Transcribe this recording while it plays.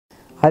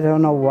I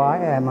don't know why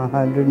I'm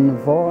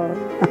 104.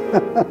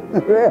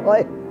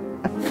 Really?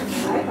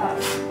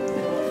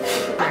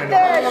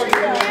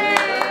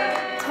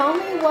 Tell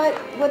me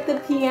what the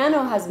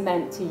piano has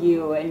meant to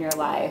you in your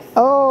life.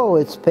 Oh,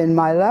 it's been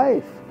my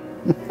life.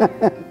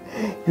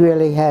 It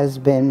really has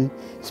been,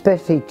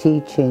 especially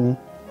teaching.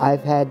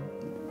 I've had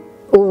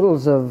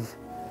oodles of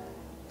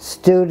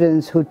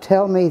students who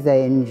tell me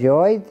they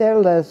enjoyed their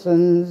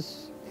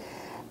lessons,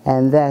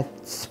 and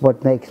that's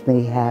what makes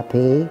me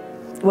happy.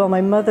 Well,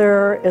 my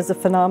mother is a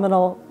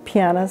phenomenal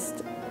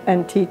pianist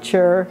and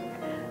teacher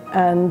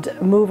and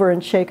mover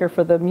and shaker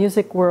for the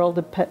music world,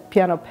 the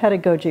piano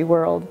pedagogy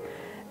world.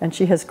 And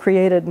she has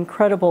created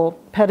incredible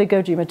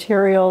pedagogy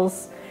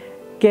materials,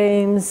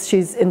 games.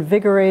 She's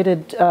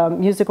invigorated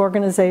music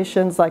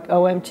organizations like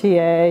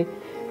OMTA,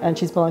 and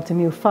she's belonged to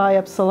Mu Phi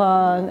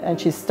Epsilon,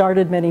 and she's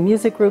started many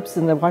music groups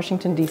in the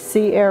Washington,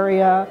 D.C.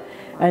 area,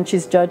 and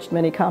she's judged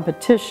many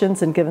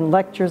competitions and given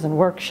lectures and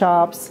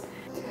workshops.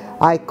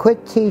 I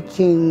quit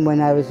teaching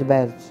when I was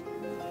about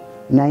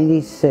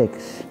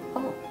 96.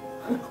 Oh.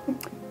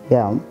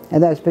 Yeah,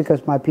 and that's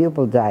because my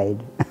pupil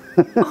died.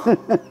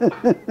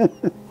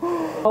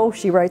 Oh,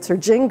 she writes her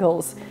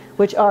jingles,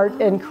 which are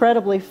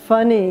incredibly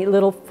funny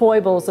little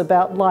foibles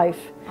about life,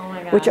 Oh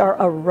my God. which are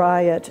a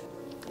riot.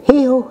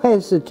 He who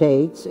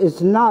hesitates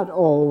is not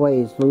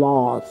always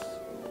lost.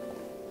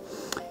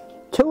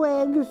 2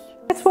 eggs.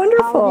 It's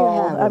wonderful.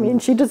 How do you have I mean,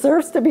 she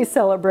deserves to be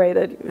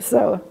celebrated.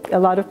 So a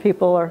lot of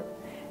people are,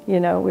 you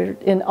know, we're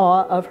in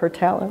awe of her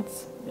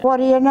talents. What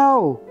do you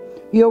know?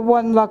 You're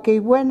one lucky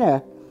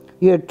winner.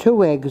 Your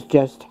 2 eggs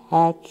just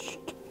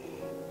hatched.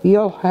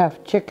 You'll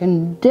have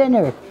chicken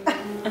dinner.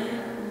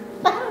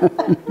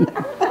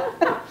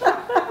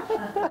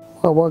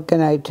 Well, what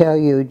can I tell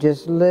you?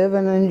 Just live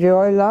and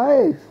enjoy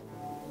life.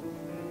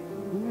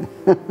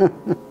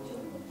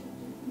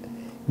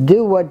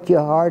 Do what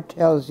your heart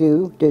tells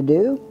you to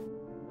do.